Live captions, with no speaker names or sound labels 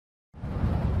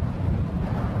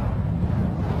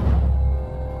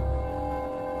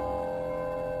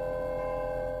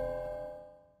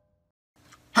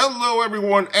Hello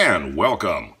everyone and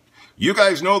welcome. You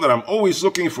guys know that I'm always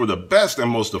looking for the best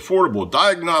and most affordable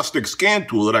diagnostic scan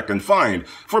tool that I can find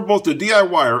for both the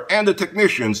DIYer and the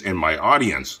technicians in my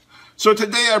audience. So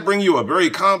today I bring you a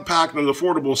very compact and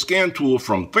affordable scan tool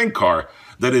from Thinkcar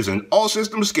that is an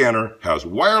all-system scanner, has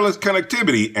wireless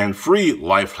connectivity, and free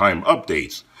lifetime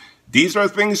updates. These are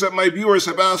things that my viewers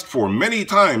have asked for many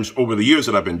times over the years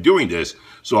that I've been doing this,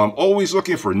 so I'm always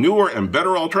looking for newer and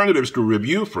better alternatives to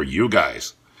review for you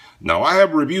guys. Now, I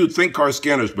have reviewed Thinkcar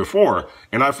scanners before,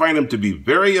 and I find them to be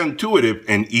very intuitive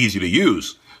and easy to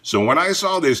use. So when I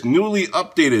saw this newly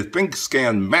updated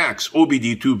ThinkScan Max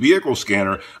OBDII vehicle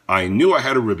scanner, I knew I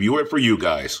had to review it for you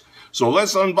guys. So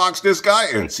let's unbox this guy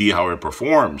and see how it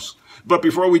performs. But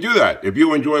before we do that, if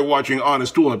you enjoy watching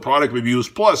honest tool and product reviews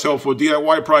plus helpful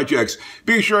DIY projects,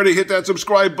 be sure to hit that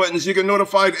subscribe button so you get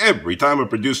notified every time I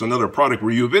produce another product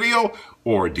review video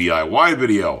or DIY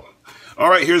video.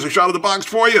 Alright, here's a shot of the box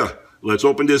for you. Let's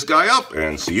open this guy up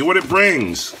and see what it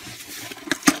brings.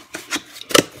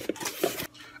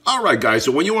 Alright guys,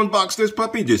 so when you unbox this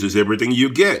puppy, this is everything you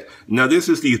get. Now this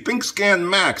is the ThinkScan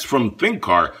Max from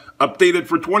Thinkcar, updated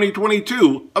for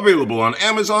 2022, available on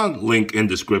Amazon, link in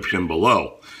description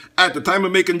below. At the time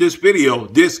of making this video,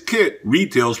 this kit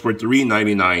retails for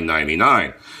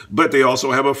 $399.99, but they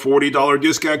also have a $40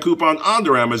 discount coupon on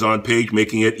their Amazon page,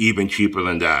 making it even cheaper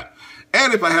than that.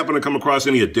 And if I happen to come across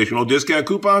any additional discount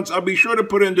coupons, I'll be sure to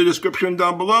put it in the description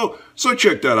down below, so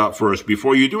check that out first.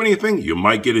 Before you do anything, you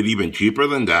might get it even cheaper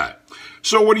than that.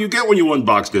 So what do you get when you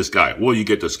unbox this guy? Well, you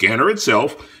get the scanner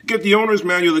itself, get the owner's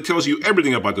manual that tells you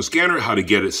everything about the scanner, how to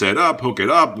get it set up, hook it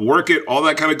up, work it, all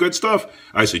that kind of good stuff.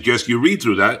 I suggest you read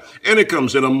through that, and it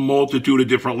comes in a multitude of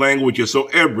different languages, so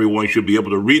everyone should be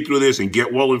able to read through this and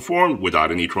get well informed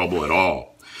without any trouble at all.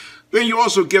 Then you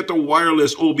also get the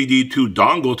wireless OBDII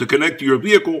dongle to connect to your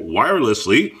vehicle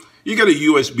wirelessly. You get a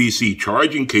USB-C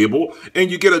charging cable, and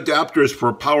you get adapters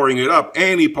for powering it up.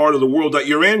 Any part of the world that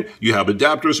you're in, you have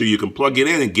adapters so you can plug it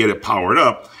in and get it powered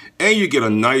up. And you get a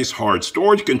nice hard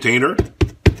storage container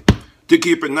to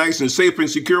keep it nice and safe and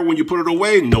secure when you put it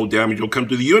away. No damage will come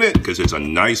to the unit because it's a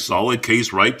nice solid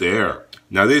case right there.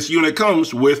 Now this unit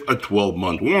comes with a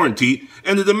 12-month warranty,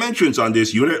 and the dimensions on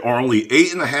this unit are only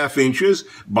 8.5 inches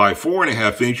by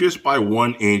 4.5 inches by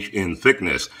 1 inch in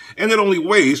thickness. And it only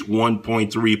weighs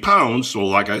 1.3 pounds, so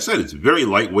like I said, it's very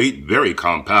lightweight, very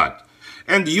compact.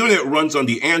 And the unit runs on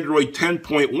the Android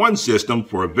 10.1 system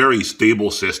for a very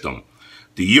stable system.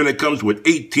 The unit comes with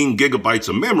 18 gigabytes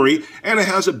of memory, and it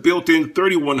has a built-in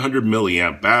 3100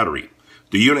 milliamp battery.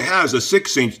 The unit has a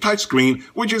 6-inch touchscreen,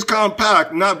 which is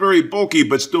compact, not very bulky,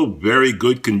 but still very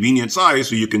good convenient size,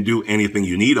 so you can do anything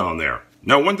you need on there.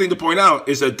 Now, one thing to point out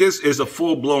is that this is a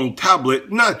full-blown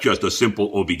tablet, not just a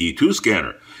simple OBDII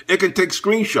scanner. It can take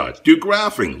screenshots, do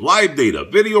graphing, live data,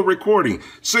 video recording,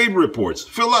 save reports,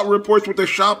 fill out reports with the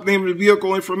shop name and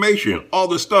vehicle information, all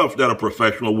the stuff that a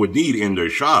professional would need in their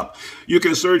shop. You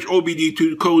can search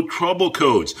OBDII code trouble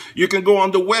codes. You can go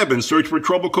on the web and search for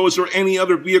trouble codes or any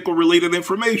other vehicle-related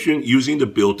information using the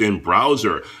built-in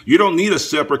browser. You don't need a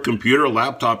separate computer,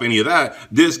 laptop, any of that.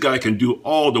 This guy can do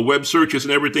all the web searches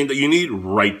and everything that you need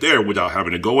right there without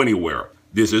having to go anywhere.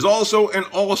 This is also an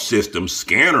all-system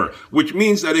scanner, which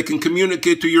means that it can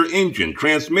communicate to your engine,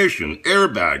 transmission,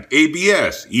 airbag,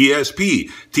 ABS, ESP,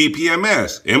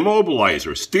 TPMS,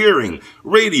 immobilizer, steering,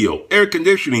 radio, air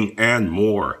conditioning, and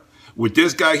more. With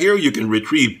this guy here, you can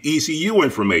retrieve ECU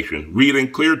information, read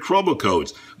and clear trouble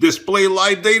codes, display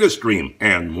live data stream,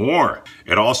 and more.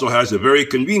 It also has a very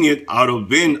convenient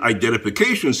out-of-VIN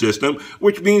identification system,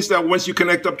 which means that once you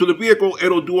connect up to the vehicle,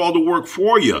 it'll do all the work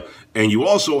for you. And you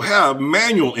also have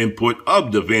manual input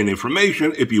of the VIN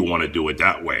information if you want to do it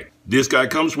that way. This guy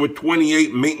comes with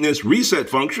 28 maintenance reset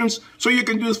functions, so you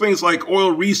can do things like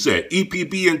oil reset,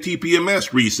 EPB and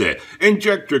TPMS reset,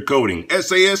 injector coating,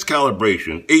 SAS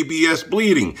calibration, ABS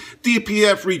bleeding,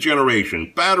 DPF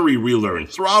regeneration, battery relearn,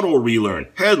 throttle relearn,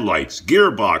 headlights,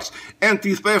 gearbox,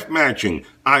 anti-theft matching,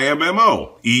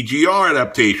 IMMO, EGR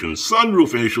adaptation,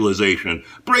 sunroof initialization,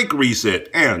 brake reset,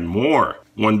 and more.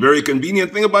 One very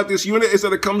convenient thing about this unit is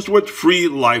that it comes with free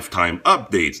lifetime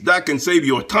updates. That can save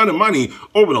you a ton of money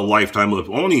over the lifetime of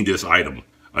owning this item.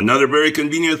 Another very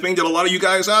convenient thing that a lot of you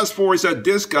guys ask for is that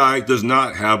this guy does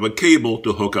not have a cable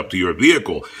to hook up to your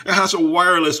vehicle. It has a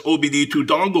wireless OBDII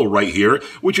dongle right here,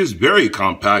 which is very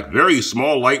compact, very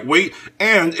small, lightweight,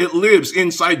 and it lives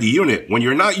inside the unit. When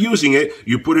you're not using it,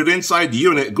 you put it inside the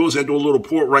unit, it goes into a little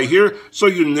port right here, so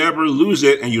you never lose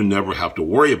it and you never have to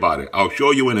worry about it. I'll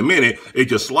show you in a minute. It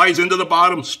just slides into the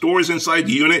bottom, stores inside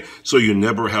the unit, so you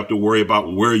never have to worry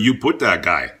about where you put that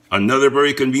guy. Another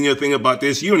very convenient thing about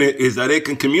this unit is that it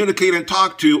can communicate and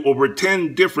talk to over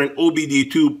 10 different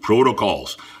OBD2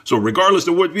 protocols. So regardless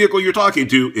of what vehicle you're talking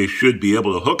to, it should be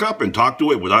able to hook up and talk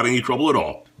to it without any trouble at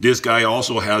all. This guy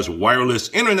also has wireless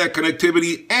internet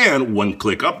connectivity and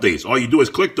one-click updates. All you do is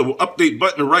click the update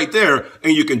button right there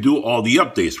and you can do all the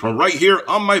updates. From right here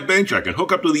on my bench, I can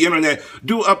hook up to the internet,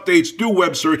 do updates, do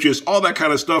web searches, all that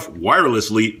kind of stuff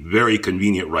wirelessly. Very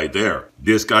convenient right there.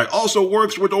 This guy also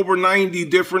works with over 90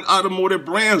 different automotive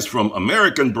brands, from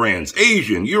American brands,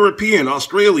 Asian, European,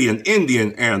 Australian,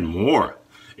 Indian, and more.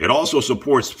 It also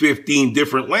supports 15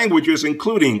 different languages,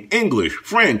 including English,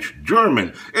 French,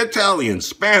 German, Italian,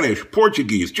 Spanish,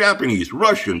 Portuguese, Japanese,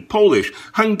 Russian, Polish,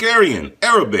 Hungarian,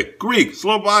 Arabic, Greek,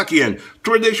 Slovakian,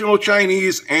 traditional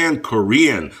Chinese, and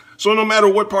Korean. So no matter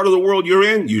what part of the world you're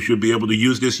in, you should be able to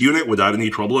use this unit without any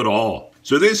trouble at all.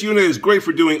 So this unit is great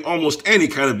for doing almost any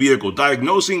kind of vehicle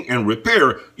diagnosing and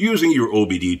repair using your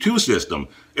OBD2 system.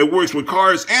 It works with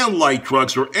cars and light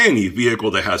trucks or any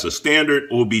vehicle that has a standard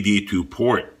OBD2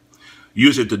 port.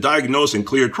 Use it to diagnose and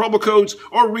clear trouble codes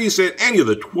or reset any of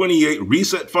the 28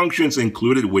 reset functions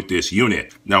included with this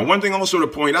unit. Now, one thing also to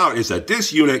point out is that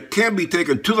this unit can be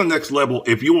taken to the next level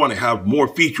if you want to have more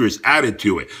features added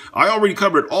to it. I already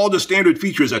covered all the standard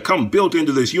features that come built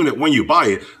into this unit when you buy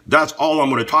it. That's all I'm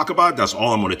going to talk about. That's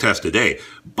all I'm going to test today.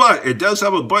 But it does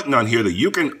have a button on here that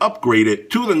you can upgrade it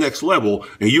to the next level,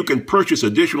 and you can purchase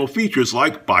additional features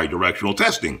like bidirectional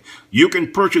testing. You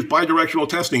can purchase bidirectional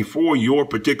testing for your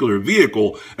particular vehicle,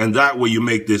 and that way you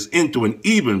make this into an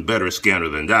even better scanner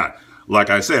than that.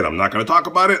 Like I said, I'm not going to talk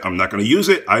about it. I'm not going to use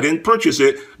it. I didn't purchase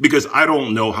it because I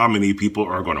don't know how many people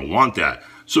are going to want that.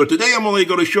 So today I'm only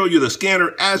going to show you the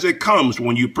scanner as it comes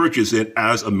when you purchase it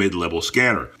as a mid-level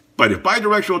scanner. But if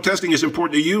bidirectional testing is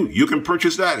important to you, you can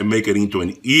purchase that and make it into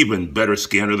an even better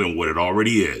scanner than what it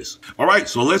already is. All right,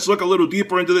 so let's look a little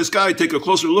deeper into this guy, take a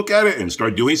closer look at it, and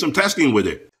start doing some testing with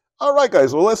it. All right,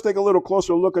 guys, well, let's take a little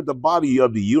closer look at the body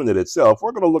of the unit itself.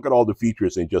 We're going to look at all the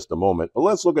features in just a moment, but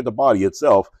let's look at the body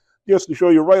itself. Just to show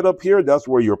you right up here, that's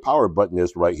where your power button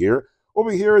is right here.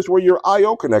 Over here is where your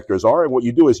I/O connectors are, and what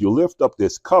you do is you lift up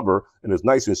this cover, and it's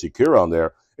nice and secure on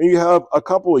there, and you have a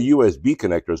couple of USB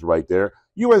connectors right there.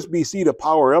 USB-C to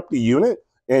power up the unit,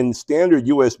 and standard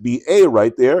USB-A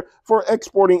right there for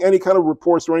exporting any kind of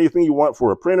reports or anything you want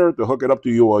for a printer to hook it up to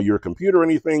your computer,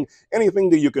 anything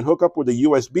that you can hook up with a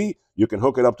USB, you can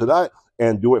hook it up to that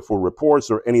and do it for reports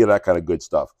or any of that kind of good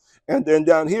stuff. And then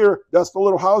down here, that's the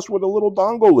little house where the little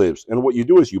dongle lives. And what you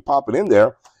do is you pop it in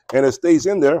there, and it stays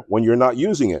in there when you're not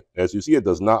using it. As you see, it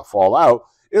does not fall out.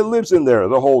 It lives in there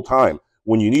the whole time.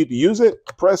 When you need to use it,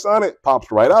 press on it, pops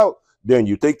right out. Then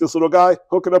you take this little guy,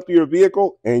 hook it up to your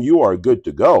vehicle, and you are good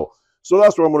to go. So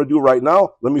that's what I'm going to do right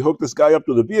now. Let me hook this guy up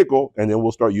to the vehicle, and then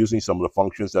we'll start using some of the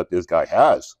functions that this guy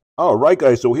has. All right,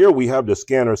 guys, so here we have the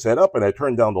scanner set up, and I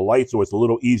turned down the light so it's a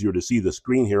little easier to see the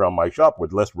screen here on my shop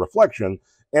with less reflection.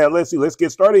 And let's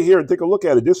get started here and take a look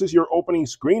at it. This is your opening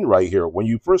screen right here. When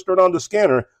you first start on the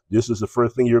scanner, this is the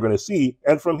first thing you're going to see.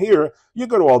 And from here, you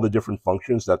go to all the different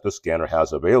functions that the scanner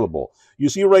has available. You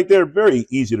see right there, very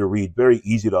easy to read, very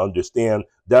easy to understand.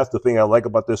 That's the thing I like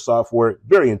about this software.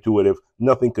 Very intuitive,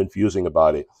 nothing confusing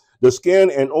about it. The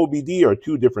scan and OBD are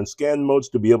two different scan modes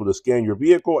to be able to scan your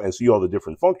vehicle and see all the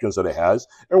different functions that it has.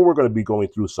 And we're going to be going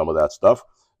through some of that stuff.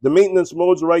 The maintenance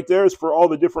modes right there is for all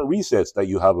the different resets that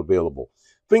you have available.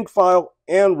 Think file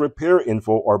and repair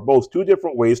info are both two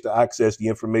different ways to access the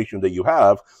information that you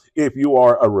have. If you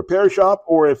are a repair shop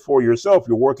or if for yourself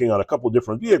you're working on a couple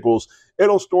different vehicles,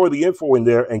 it'll store the info in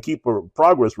there and keep a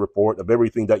progress report of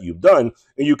everything that you've done,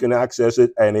 and you can access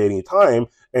it at any time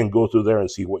and go through there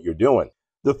and see what you're doing.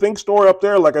 The Think Store up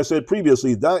there, like I said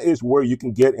previously, that is where you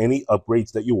can get any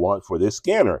upgrades that you want for this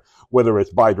scanner, whether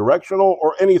it's bidirectional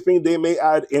or anything they may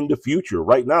add in the future.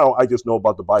 Right now, I just know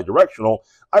about the bidirectional.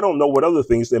 I don't know what other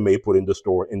things they may put in the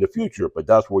store in the future, but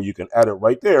that's where you can add it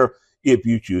right there if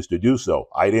you choose to do so.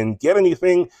 I didn't get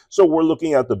anything, so we're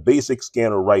looking at the basic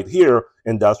scanner right here,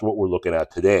 and that's what we're looking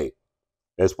at today.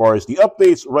 As far as the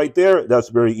updates right there, that's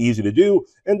very easy to do.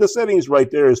 And the settings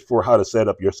right there is for how to set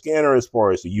up your scanner as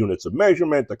far as the units of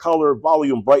measurement, the color,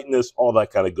 volume, brightness, all that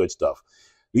kind of good stuff.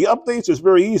 The updates is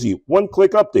very easy.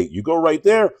 One-click update. You go right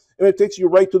there, and it takes you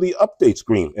right to the update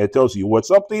screen. It tells you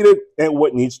what's updated and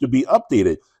what needs to be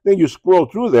updated. Then you scroll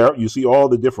through there. You see all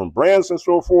the different brands and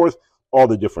so forth, all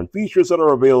the different features that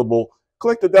are available.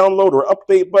 Click the download or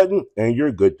update button, and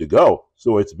you're good to go.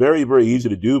 So it's very, very easy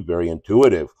to do, very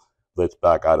intuitive. Let's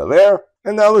back out of there.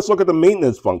 And now let's look at the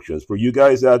maintenance functions for you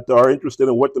guys that are interested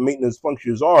in what the maintenance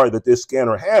functions are that this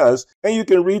scanner has. And you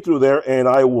can read through there, and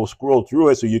I will scroll through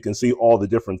it so you can see all the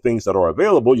different things that are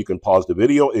available. You can pause the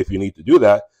video if you need to do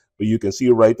that. But you can see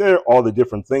right there all the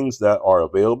different things that are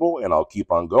available, and I'll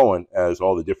keep on going as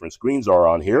all the different screens are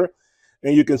on here.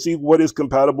 And you can see what is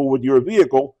compatible with your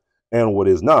vehicle and what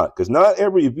is not, because not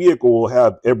every vehicle will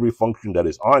have every function that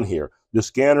is on here. The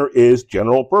scanner is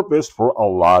general purpose for a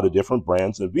lot of different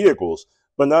brands and vehicles,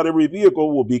 but not every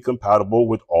vehicle will be compatible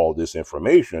with all this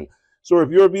information. So if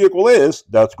your vehicle is,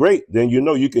 that's great. Then you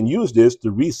know you can use this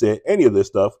to reset any of this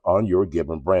stuff on your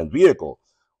given brand vehicle.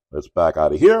 Let's back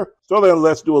out of here. So then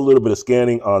let's do a little bit of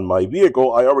scanning on my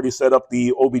vehicle. I already set up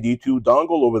the OBDII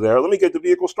dongle over there. Let me get the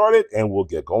vehicle started and we'll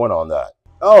get going on that.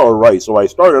 All right, so I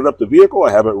started up the vehicle.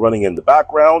 I have it running in the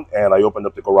background, and I opened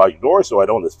up the garage door so I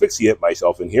don't asphyxiate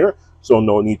myself in here, so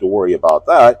no need to worry about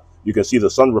that. You can see the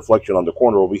sun reflection on the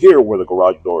corner over here where the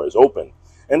garage door is open.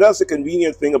 And that's the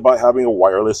convenient thing about having a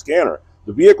wireless scanner.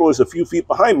 The vehicle is a few feet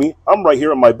behind me. I'm right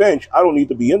here on my bench. I don't need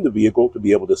to be in the vehicle to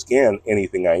be able to scan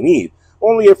anything I need.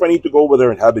 Only if I need to go over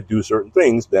there and have it do certain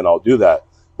things, then I'll do that.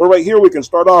 But right here, we can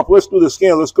start off. Let's do the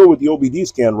scan. Let's go with the OBD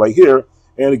scan right here.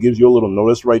 And it gives you a little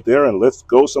notice right there, and let's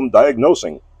go some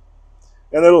diagnosing.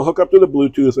 And it'll hook up to the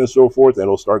Bluetooth and so forth, and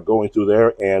it'll start going through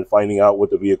there and finding out what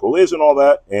the vehicle is and all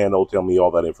that, and it'll tell me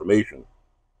all that information.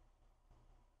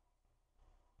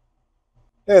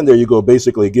 And there you go.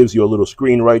 Basically, it gives you a little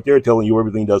screen right there telling you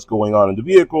everything that's going on in the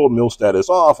vehicle, mil status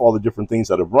off, all the different things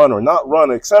that have run or not run,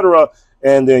 etc.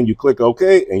 And then you click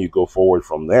OK, and you go forward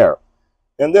from there.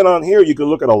 And then on here, you can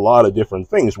look at a lot of different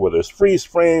things, whether it's freeze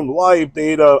frame, live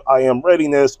data, IM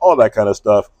readiness, all that kind of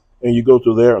stuff. And you go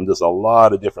through there, and there's a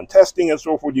lot of different testing and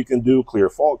so forth you can do,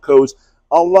 clear fault codes,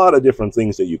 a lot of different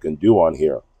things that you can do on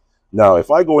here. Now,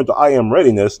 if I go into IM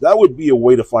readiness, that would be a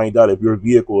way to find out if your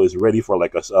vehicle is ready for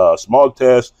like a smog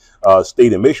test,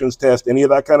 state emissions test, any of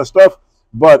that kind of stuff.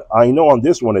 But I know on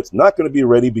this one, it's not going to be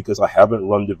ready because I haven't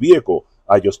run the vehicle.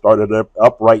 I just started it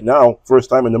up right now, first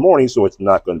time in the morning, so it's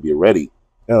not going to be ready.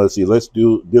 Now, let's see, let's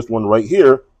do this one right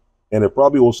here, and it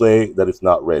probably will say that it's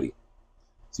not ready.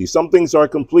 See, some things are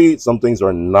complete, some things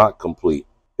are not complete.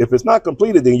 If it's not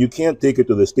completed, then you can't take it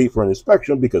to the state for an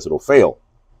inspection because it'll fail.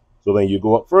 So then you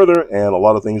go up further, and a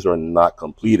lot of things are not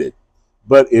completed.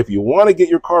 But if you want to get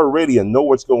your car ready and know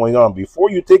what's going on before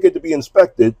you take it to be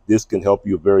inspected, this can help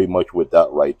you very much with that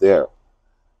right there.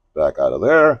 Back out of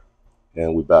there,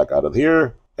 and we back out of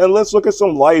here. And let's look at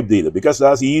some live data, because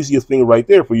that's the easiest thing right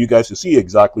there for you guys to see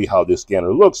exactly how this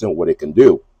scanner looks and what it can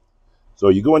do. So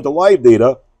you go into live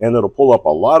data, and it'll pull up a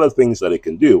lot of things that it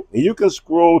can do. And you can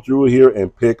scroll through here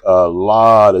and pick a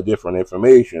lot of different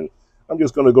information. I'm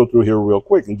just going to go through here real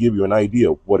quick and give you an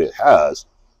idea of what it has.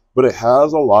 But it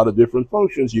has a lot of different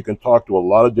functions. You can talk to a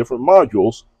lot of different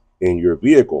modules in your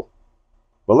vehicle.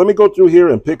 But let me go through here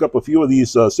and pick up a few of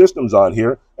these systems on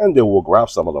here, and then we'll graph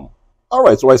some of them. All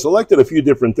right, so I selected a few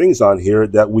different things on here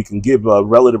that we can give a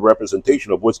relative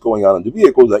representation of what's going on in the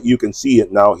vehicle, that you can see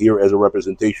it now here as a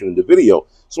representation in the video.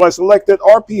 So I selected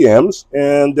RPMs,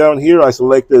 and down here I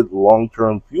selected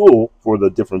long-term fuel for the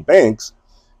different banks.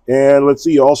 And let's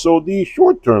see also the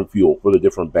short-term fuel for the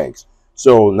different banks.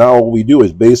 So now what we do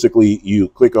is basically you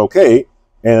click OK,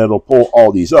 and it'll pull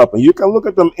all these up. And you can look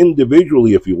at them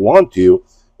individually if you want to,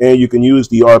 and you can use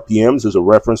the RPMs as a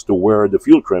reference to where the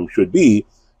fuel trim should be.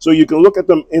 So you can look at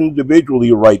them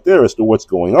individually right there as to what's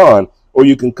going on, or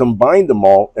you can combine them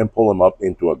all and pull them up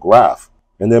into a graph.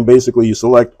 And then basically you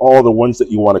select all the ones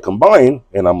that you want to combine,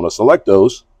 and I'm going to select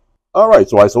those. All right,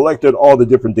 so I selected all the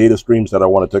different data streams that I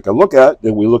want to take a look at.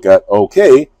 Then we look at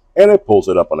OK, and it pulls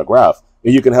it up on a graph.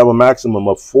 And you can have a maximum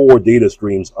of 4 data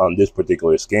streams on this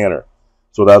particular scanner.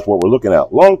 So that's what we're looking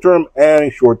at, long-term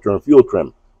and short-term fuel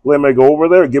trim. Let me go over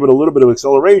there, give it a little bit of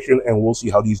acceleration, and we'll see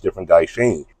how these different guys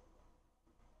change.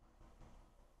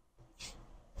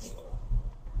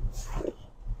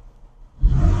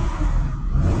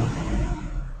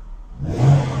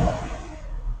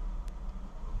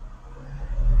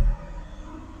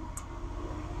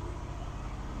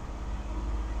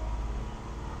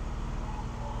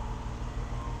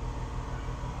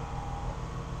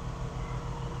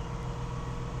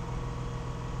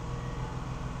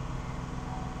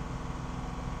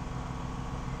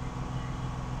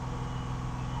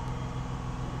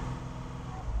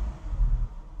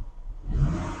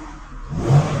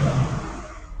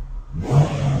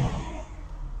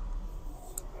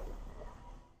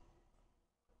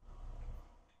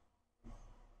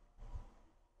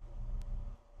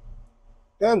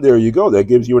 And there you go. That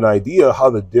gives you an idea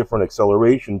how the different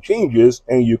acceleration changes,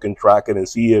 and you can track it and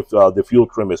see if the fuel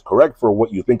trim is correct for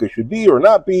what you think it should be or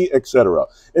not be, etc.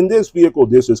 In this vehicle,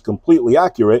 this is completely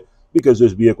accurate because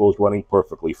this vehicle is running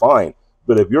perfectly fine.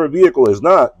 But if your vehicle is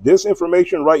not, this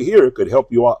information right here could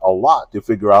help you out a lot to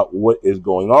figure out what is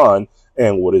going on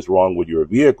and what is wrong with your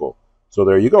vehicle. So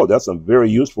there you go. That's some very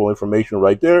useful information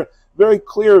right there. Very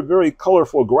clear, very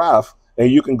colorful graph. And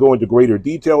you can go into greater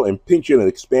detail and pinch it and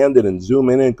expand it and zoom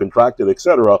in and contract it,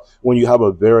 etc. when you have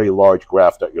a very large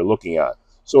graph that you're looking at.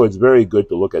 So it's very good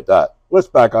to look at that. Let's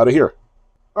back out of here.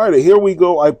 All right, here we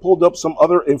go. I pulled up some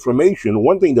other information.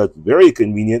 One thing that's very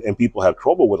convenient and people have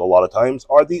trouble with a lot of times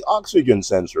are the oxygen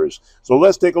sensors. So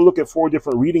let's take a look at 4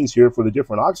 different readings here for the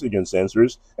different oxygen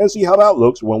sensors and see how that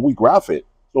looks when we graph it.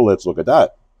 So let's look at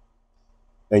that.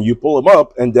 And you pull them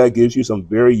up, and that gives you some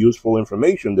very useful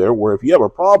information there, where if you have a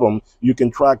problem, you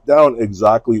can track down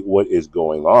exactly what is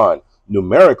going on.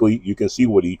 Numerically, you can see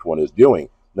what each one is doing.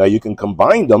 Now you can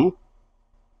combine them,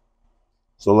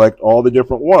 select all the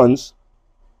different ones,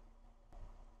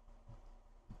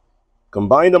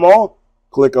 combine them all,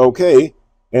 click OK,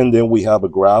 and then we have a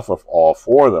graph of all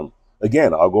 4 of them.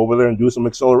 Again, I'll go over there and do some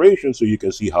acceleration so you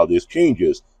can see how this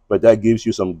changes. But that gives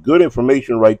you some good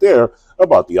information right there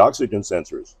about the oxygen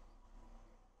sensors.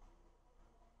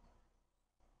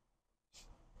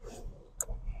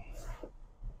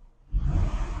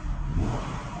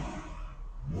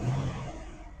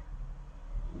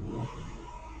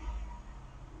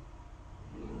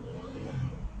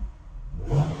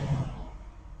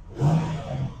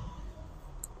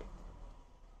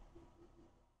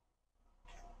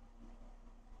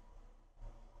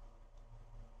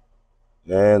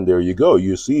 And there you go.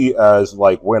 You see, as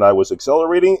like when I was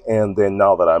accelerating, and then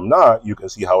now that I'm not, you can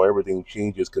see how everything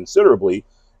changes considerably.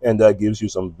 And that gives you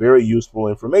some very useful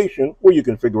information where you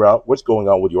can figure out what's going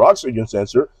on with your oxygen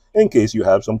sensor in case you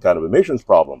have some kind of emissions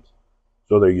problems.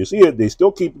 So there you see it. They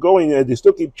still keep going and they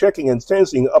still keep checking and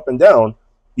sensing up and down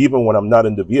even when I'm not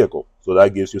in the vehicle. So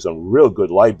that gives you some real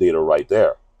good live data right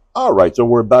there. All right, so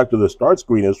we're back to the start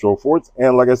screen and so forth.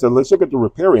 And like I said, let's look at the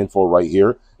repair info right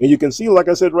here. And you can see, like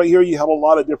I said, right here, you have a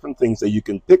lot of different things that you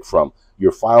can pick from.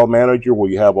 Your file manager,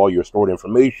 where you have all your stored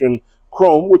information.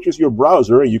 Chrome, which is your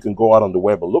browser, and you can go out on the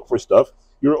web and look for stuff.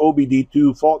 Your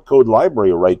OBDII fault code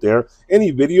library right there.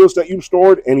 Any videos that you've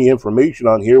stored, any information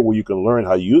on here where you can learn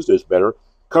how to use this better.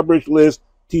 Coverage list,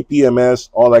 TPMS,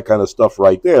 all that kind of stuff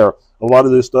right there. A lot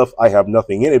of this stuff, I have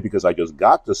nothing in it because I just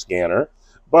got the scanner.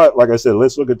 But like I said,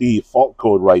 let's look at the fault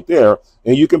code right there.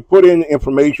 And you can put in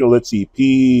information, let's see,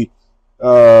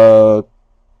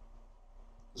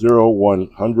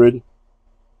 P0100.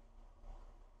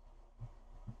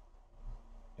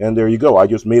 And there you go. I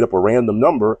just made up a random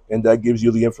number, and that gives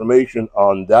you the information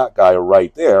on that guy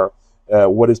right there.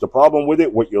 What is the problem with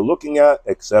it, what you're looking at,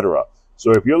 etc.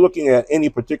 So if you're looking at any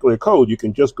particular code, you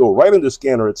can just go right in the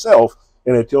scanner itself,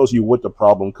 and it tells you what the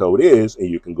problem code is, and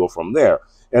you can go from there.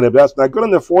 And if that's not good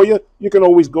enough for you, you can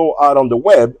always go out on the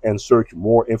web and search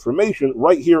more information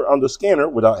right here on the scanner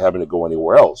without having to go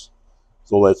anywhere else.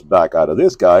 So let's back out of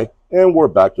this guy, and we're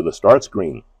back to the start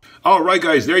screen. All right,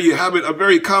 guys, there you have it. A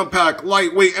very compact,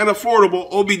 lightweight, and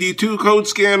affordable OBD2 code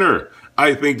scanner.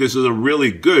 I think this is a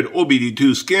really good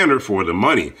OBD2 scanner for the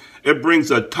money. It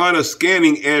brings a ton of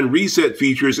scanning and reset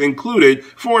features included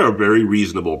for a very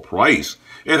reasonable price.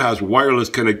 It has wireless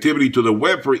connectivity to the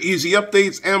web for easy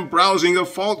updates and browsing of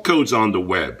fault codes on the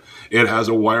web. It has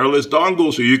a wireless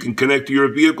dongle so you can connect to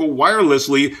your vehicle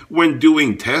wirelessly when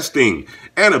doing testing.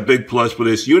 And a big plus for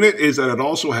this unit is that it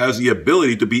also has the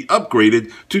ability to be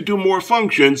upgraded to do more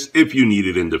functions if you need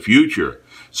it in the future.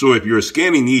 So if your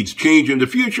scanning needs change in the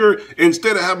future,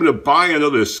 instead of having to buy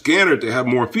another scanner to have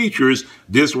more features,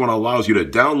 this one allows you to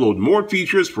download more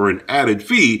features for an added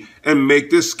fee and make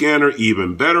this scanner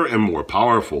even better and more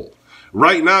powerful.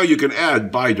 Right now, you can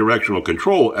add bidirectional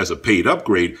control as a paid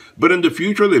upgrade, but in the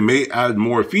future, they may add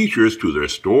more features to their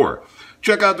store.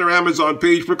 Check out their Amazon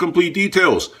page for complete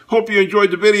details. Hope you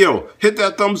enjoyed the video. Hit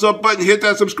that thumbs up button, hit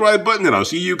that subscribe button, and I'll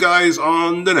see you guys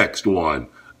on the next one.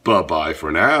 Bye-bye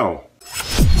for now.